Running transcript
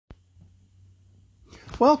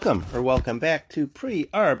Welcome back to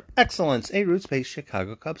Pre-Arb Excellence, a roots-based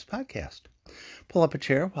Chicago Cubs podcast. Pull up a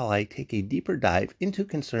chair while I take a deeper dive into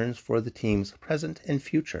concerns for the team's present and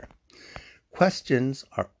future. Questions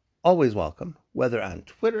are always welcome, whether on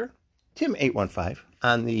Twitter, Tim815,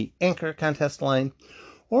 on the Anchor contest line,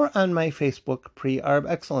 or on my Facebook Pre-Arb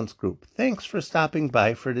Excellence group. Thanks for stopping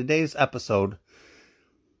by for today's episode,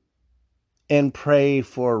 and pray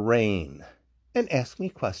for rain, and ask me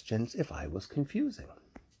questions if I was confusing.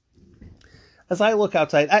 As I look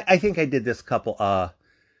outside, I think I did this couple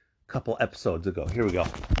episodes ago. Here we go.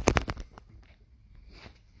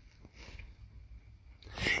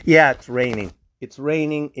 Yeah, it's raining. It's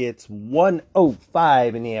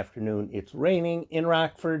 1:05 in the afternoon. It's raining in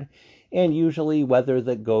Rockford, and usually weather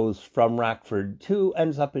that goes from Rockford to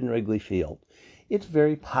ends up in Wrigley Field. It's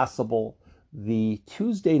very possible the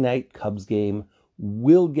Tuesday night Cubs game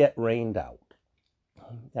will get rained out.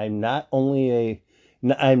 I'm not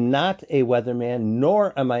a weatherman,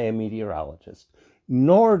 nor am I a meteorologist,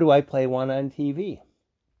 nor do I play one on TV.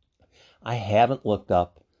 I haven't looked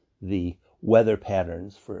up the weather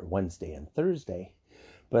patterns for Wednesday and Thursday,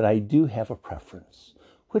 but I do have a preference,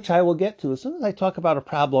 which I will get to as soon as I talk about a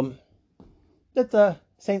problem that the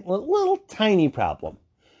little tiny problem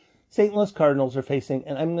St. Louis Cardinals are facing,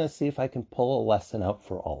 and I'm going to see if I can pull a lesson out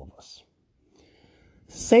for all of us.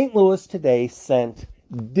 St. Louis today sent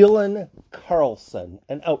Dylan Carlson,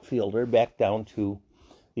 an outfielder, back down to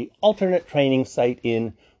the alternate training site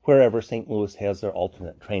in wherever St. Louis has their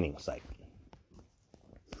alternate training site.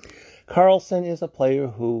 Carlson is a player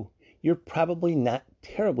who you're probably not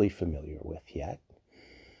terribly familiar with yet,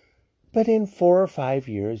 but in 4 or 5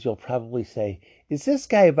 years, you'll probably say, is this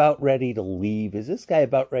guy about ready to leave? Is this guy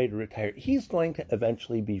about ready to retire? He's going to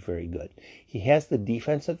eventually be very good. He has the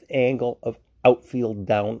defensive angle of outfield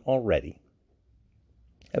down already.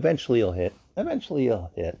 Eventually he'll hit.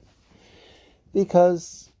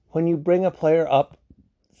 Because when you bring a player up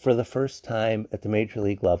for the first time at the major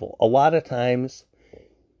league level, a lot of times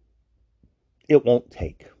it won't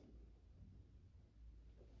take.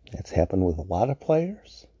 That's happened with a lot of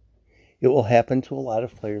players. It will happen to a lot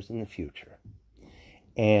of players in the future.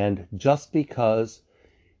 And just because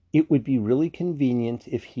it would be really convenient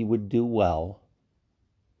if he would do well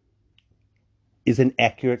is an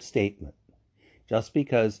accurate statement. Just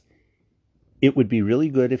because it would be really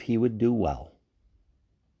good if he would do well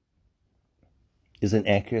is an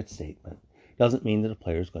accurate statement. Doesn't mean that a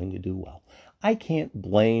player is going to do well. I can't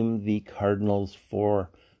blame the Cardinals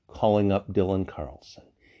for calling up Dylan Carlson.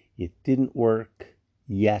 It didn't work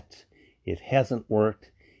yet. It hasn't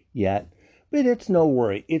worked yet. But it's no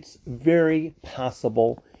worry. It's very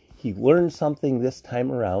possible he learned something this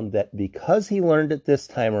time around, that because he learned it this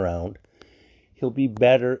time around, he'll be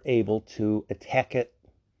better able to attack it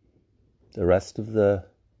the rest of the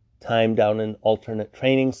time down in alternate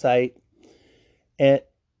training site. And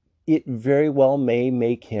it very well may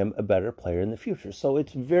make him a better player in the future. So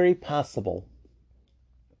it's very possible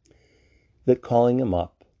that calling him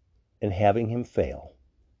up and having him fail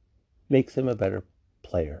makes him a better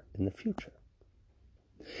player in the future.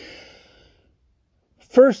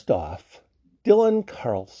 First off, Dylan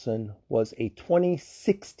Carlson was a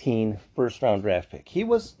 2016 first-round draft pick.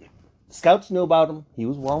 Scouts knew about him. He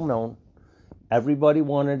was well-known. Everybody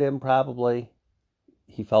wanted him, probably.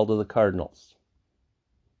 He fell to the Cardinals.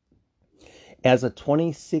 As a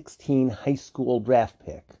 2016 high school draft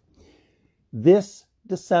pick, this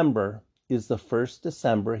December is the first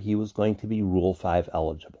December he was going to be Rule 5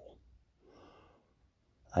 eligible.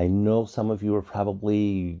 I know some of you are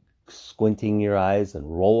probably squinting your eyes and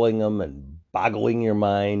rolling them and boggling your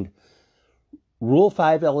mind. Rule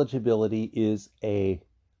 5 eligibility is a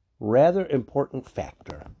rather important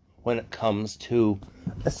factor when it comes to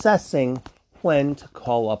assessing when to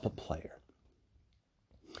call up a player.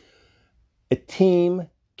 A team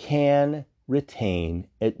can retain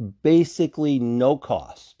at basically no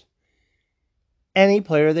cost any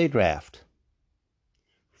player they draft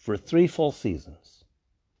for 3 full seasons.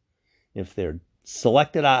 If they're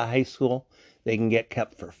selected out of high school, they can get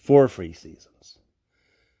kept for 4 free seasons.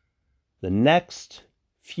 The next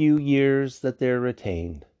few years that they're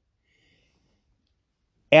retained,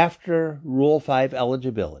 after Rule 5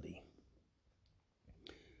 eligibility,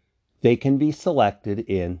 they can be selected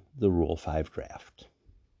in the Rule 5 draft.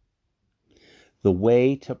 The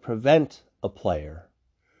way to prevent a player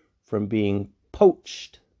from being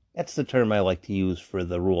poached, that's the term I like to use for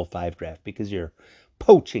the Rule 5 draft, because you're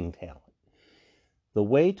poaching talent. The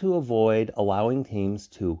way to avoid allowing teams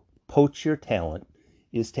to poach your talent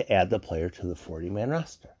is to add the player to the 40-man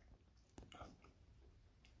roster.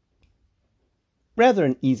 Rather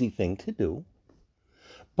an easy thing to do,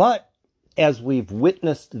 But as we've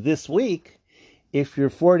witnessed this week, if your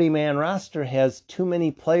 40-man roster has too many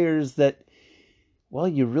players that, well,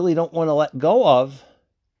 you really don't want to let go of,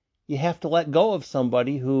 you have to let go of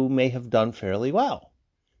somebody who may have done fairly well.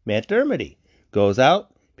 Matt Dermody goes out,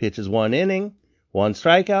 pitches 1 inning, 1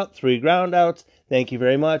 strikeout, 3 groundouts. Thank you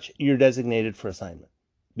very much. You're designated for assignment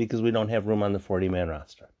because we don't have room on the 40-man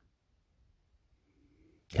roster.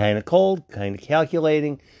 Kind of cold, kind of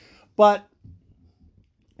calculating, but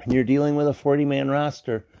when you're dealing with a 40-man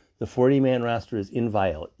roster, the 40-man roster is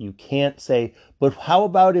inviolate. You can't say, but how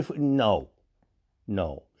about if... No.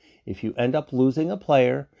 If you end up losing a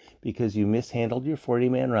player because you mishandled your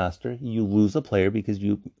 40-man roster, you lose a player because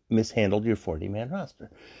you mishandled your 40-man roster.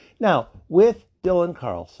 Now, with Dylan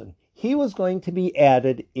Carlson, he was going to be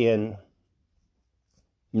added in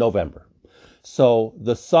November. So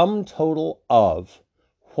the sum total of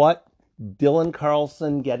what Dylan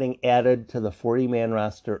Carlson getting added to the 40-man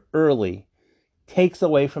roster early takes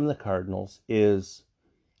away from the Cardinals is,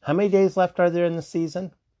 how many days left are there in the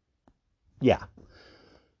season? Yeah.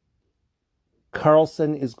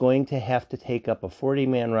 Carlson is going to have to take up a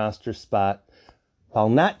 40-man roster spot while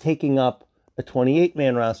not taking up a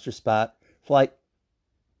 28-man roster spot for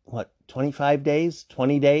like, 25 days,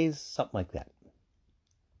 20 days, something like that.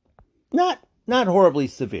 Not horribly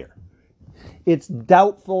severe. It's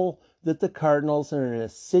doubtful that the Cardinals are in a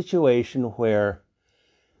situation where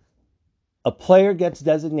a player gets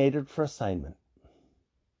designated for assignment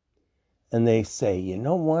and they say, you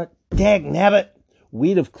know what, dagnabbit,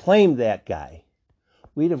 we'd have claimed that guy.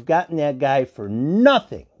 We'd have gotten that guy for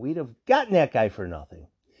nothing.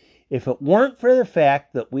 If it weren't for the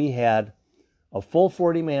fact that we had a full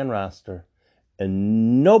 40-man roster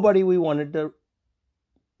and nobody we wanted to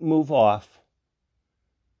move off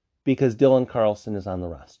because Dylan Carlson is on the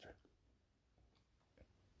roster.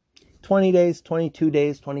 20 days, 22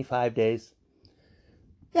 days, 25 days.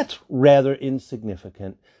 That's rather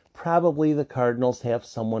insignificant. Probably the Cardinals have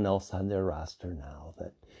someone else on their roster now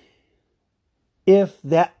that if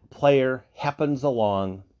that player happens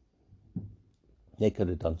along, they could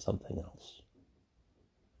have done something else.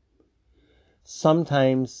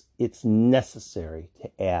 Sometimes it's necessary to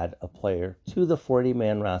add a player to the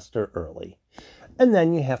 40-man roster early, and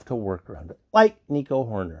then you have to work around it. Like Nico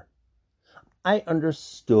Hoerner. I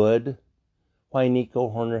understood why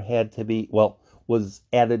Nico Hoerner was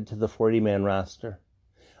added to the 40-man roster.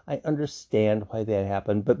 I understand why that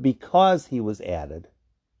happened, but because he was added,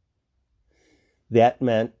 that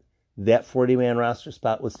meant that 40-man roster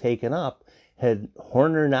spot was taken up. Had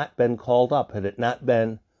Hoerner not been called up, had it not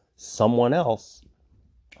been someone else,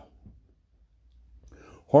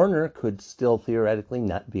 Hoerner could still theoretically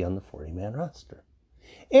not be on the 40-man roster.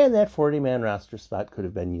 And that 40-man roster spot could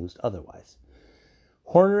have been used otherwise.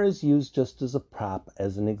 Hoerner is used just as a prop,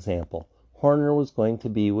 as an example. Hoerner was going to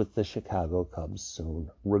be with the Chicago Cubs soon,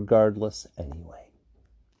 regardless anyway.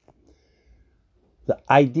 The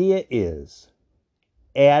idea is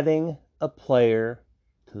adding a player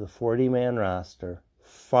to the 40-man roster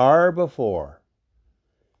far before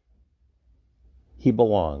he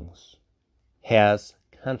belongs has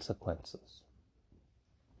consequences.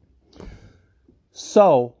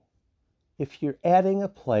 So, if you're adding a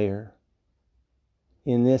player,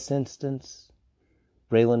 in this instance,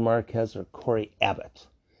 Brailyn Marquez or Corey Abbott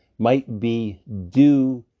might be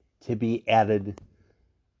due to be added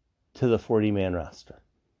to the 40-man roster.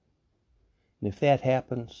 And if that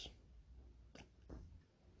happens,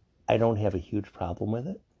 I don't have a huge problem with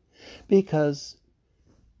it because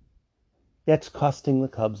that's costing the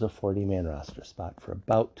Cubs a 40-man roster spot for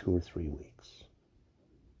about 2 or 3 weeks.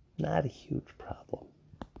 Not a huge problem.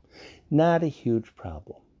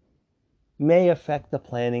 May affect the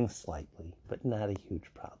planning slightly, but not a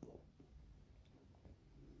huge problem.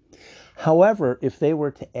 However, if they were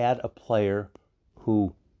to add a player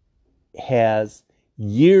who has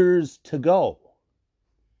years to go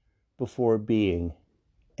before being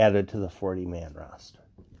added to the 40-man roster,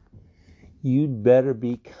 you'd better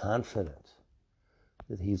be confident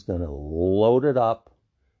that he's going to load it up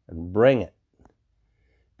and bring it.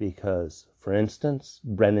 Because, for instance,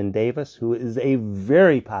 Brennen Davis, who is a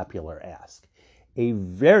very popular ask,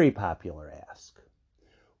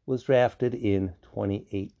 was drafted in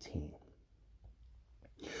 2018.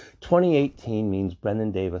 2018 means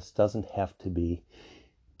Brennen Davis didn't have to be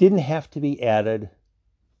added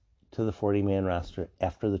to the 40-man roster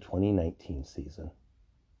after the 2019 season.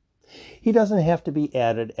 He doesn't have to be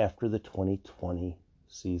added after the 2020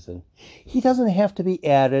 season. He doesn't have to be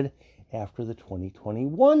added after the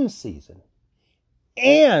 2021 season.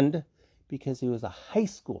 And because he was a high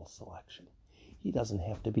school selection, he doesn't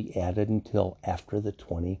have to be added until after the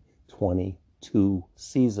 2022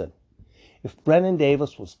 season. If Brennan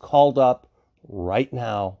Davis was called up right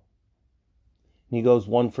now, he goes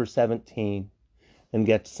 1 for 17 and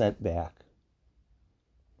gets sent back,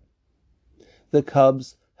 the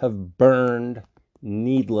Cubs have burned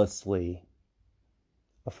needlessly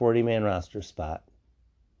a 40-man roster spot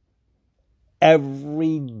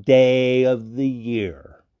every day of the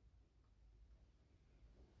year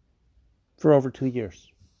for over 2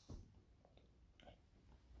 years.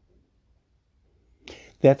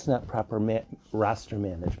 That's not proper roster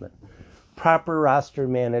management. Proper roster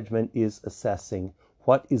management is assessing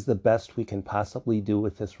what is the best we can possibly do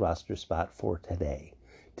with this roster spot for today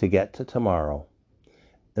to get to tomorrow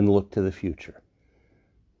and look to the future.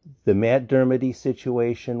 The Matt Dermody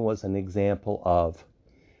situation was an example of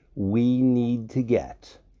we need to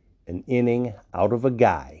get an inning out of a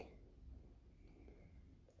guy,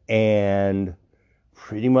 and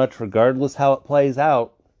pretty much regardless how it plays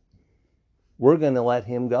out, we're going to let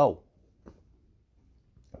him go,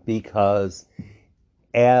 because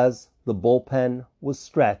as the bullpen was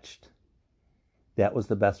stretched, that was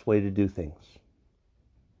the best way to do things.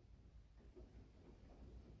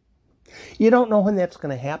 You don't know when that's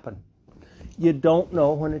going to happen. You don't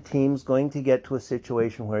know when a team's going to get to a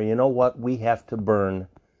situation where, you know what, we have to burn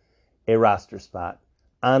a roster spot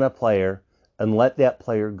on a player and let that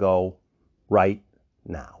player go right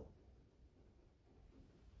now.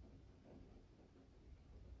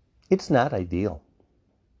 It's not ideal.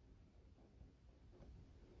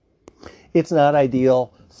 It's not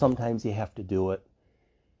ideal. Sometimes you have to do it.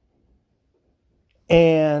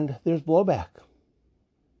 And there's blowback.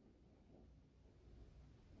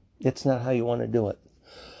 It's not how you want to do it.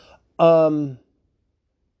 I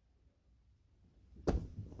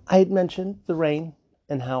had mentioned the rain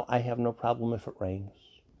and how I have no problem if it rains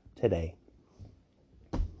today.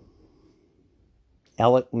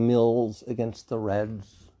 Alec Mills against the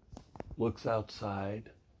Reds looks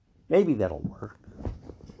outside. Maybe that'll work.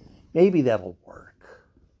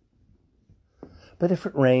 But if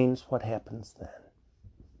it rains, what happens then?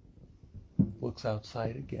 Looks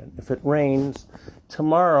outside again. If it rains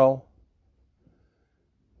tomorrow,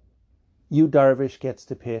 Yu Darvish gets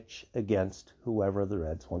to pitch against whoever the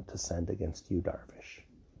Reds want to send against Yu Darvish.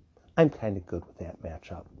 I'm kind of good with that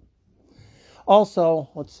matchup. Also,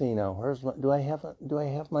 let's see now. Do I have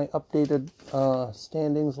my updated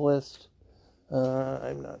standings list?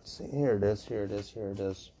 I'm not seeing. Here it is.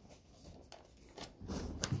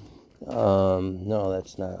 No,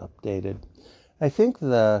 that's not updated. I think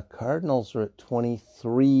the Cardinals are at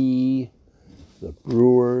 23. The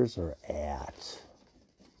Brewers are at...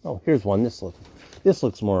 Oh, here's one. This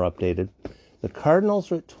looks more updated. The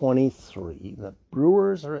Cardinals are at 23. The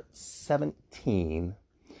Brewers are at 17.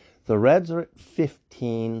 The Reds are at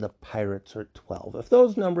 15. The Pirates are at 12. If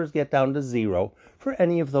those numbers get down to 0 for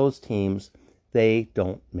any of those teams, they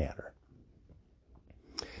don't matter.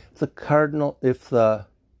 If the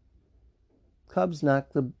Cubs knock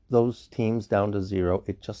those teams down to 0,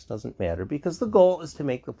 it just doesn't matter, because the goal is to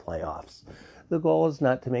make the playoffs. The goal is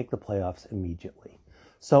not to make the playoffs immediately.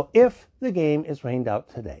 So if the game is rained out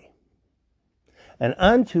today, and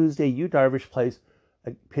on Tuesday Yu Darvish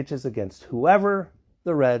pitches against whoever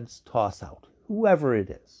the Reds toss out, whoever it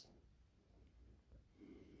is,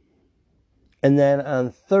 and then on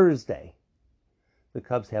Thursday the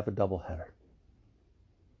Cubs have a doubleheader,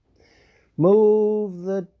 move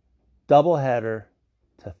the doubleheader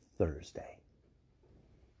to Thursday.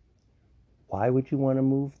 Why would you want to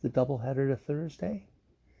move the doubleheader to Thursday?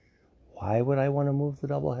 Why would I want to move the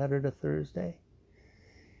doubleheader to Thursday?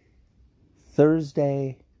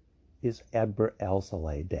 Thursday is Adbert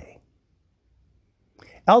Alzolay Day.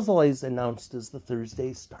 Alzolay is announced as the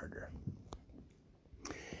Thursday starter.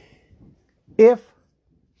 If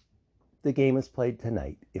the game is played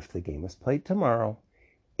tonight, if the game is played tomorrow,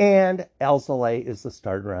 and Alzolay is the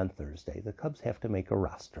starter on Thursday, the Cubs have to make a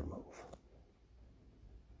roster move.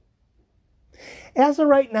 As of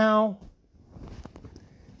right now,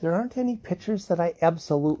 there aren't any pitchers that I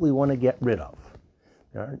absolutely want to get rid of.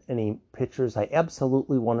 There aren't any pitchers I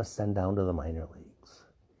absolutely want to send down to the minor leagues.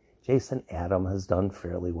 Jason Adam has done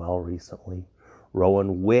fairly well recently.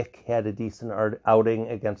 Rowan Wick had a decent outing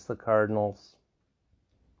against the Cardinals.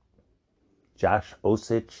 Josh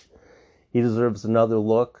Osich, he deserves another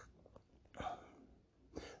look.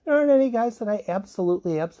 There aren't any guys that I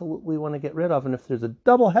absolutely want to get rid of. And if there's a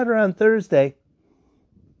doubleheader on Thursday,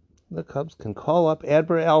 the Cubs can call up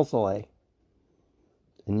Adbert Alzolay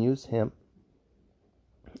and use him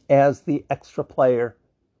as the extra player.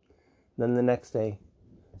 Then the next day,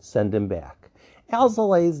 send him back.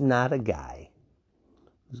 Alzolay is not a guy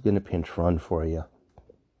who's going to pinch run for you.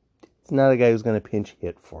 He's not a guy who's going to pinch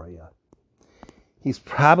hit for you. He's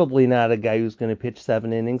probably not a guy who's going to pitch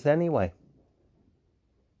 7 innings anyway.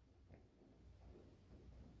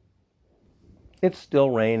 It's still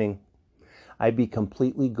raining. I'd be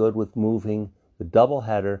completely good with moving the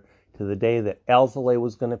doubleheader to the day that Alzolay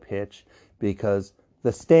was going to pitch, because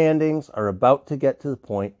the standings are about to get to the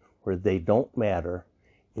point where they don't matter.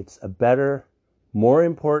 It's a better, more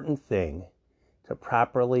important thing to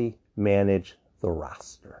properly manage the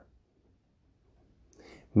roster.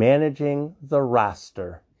 Managing the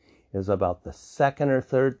roster is about the second or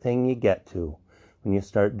third thing you get to when you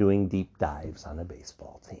start doing deep dives on a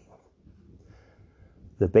baseball team.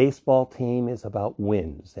 The baseball team is about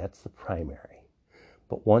wins. That's the primary.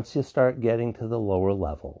 But once you start getting to the lower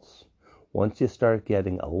levels, once you start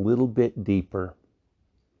getting a little bit deeper,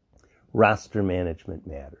 roster management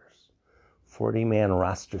matters. 40-man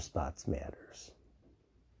roster spots matter.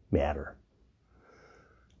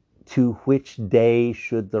 To which day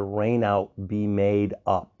should the rainout be made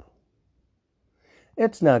up?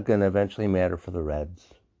 It's not going to eventually matter for the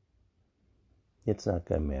Reds. It's not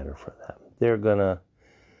going to matter for them. They're going to,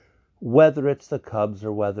 whether it's the Cubs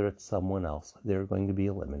or whether it's someone else, they're going to be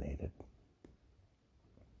eliminated.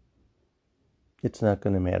 It's not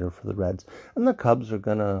going to matter for the Reds. And the Cubs are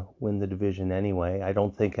going to win the division anyway. I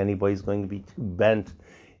don't think anybody's going to be too bent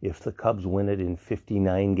if the Cubs win it in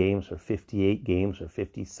 59 games or 58 games or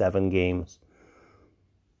 57 games.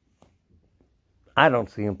 I don't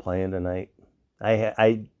see them playing tonight.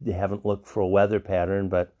 I haven't looked for a weather pattern,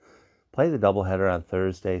 but play the doubleheader on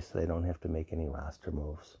Thursday so they don't have to make any roster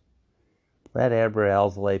moves. Let Adbert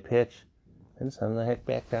Alzolay pitch and send him the heck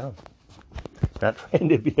back down. Not trying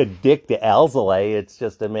to be a dick to Alzolay. It's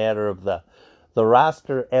just a matter of the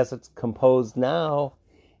roster as it's composed now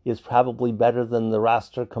is probably better than the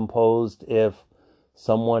roster composed if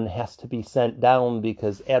someone has to be sent down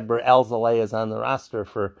because Adbert Alzolay is on the roster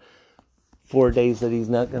for 4 days that he's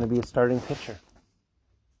not going to be a starting pitcher.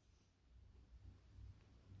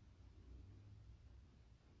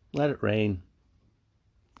 Let it rain.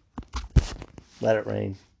 Let it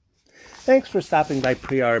rain. Thanks for stopping by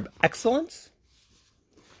Pre-Arb Excellence.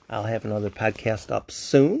 I'll have another podcast up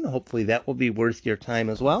soon. Hopefully that will be worth your time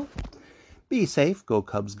as well. Be safe, go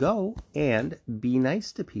Cubs go, and be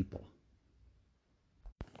nice to people.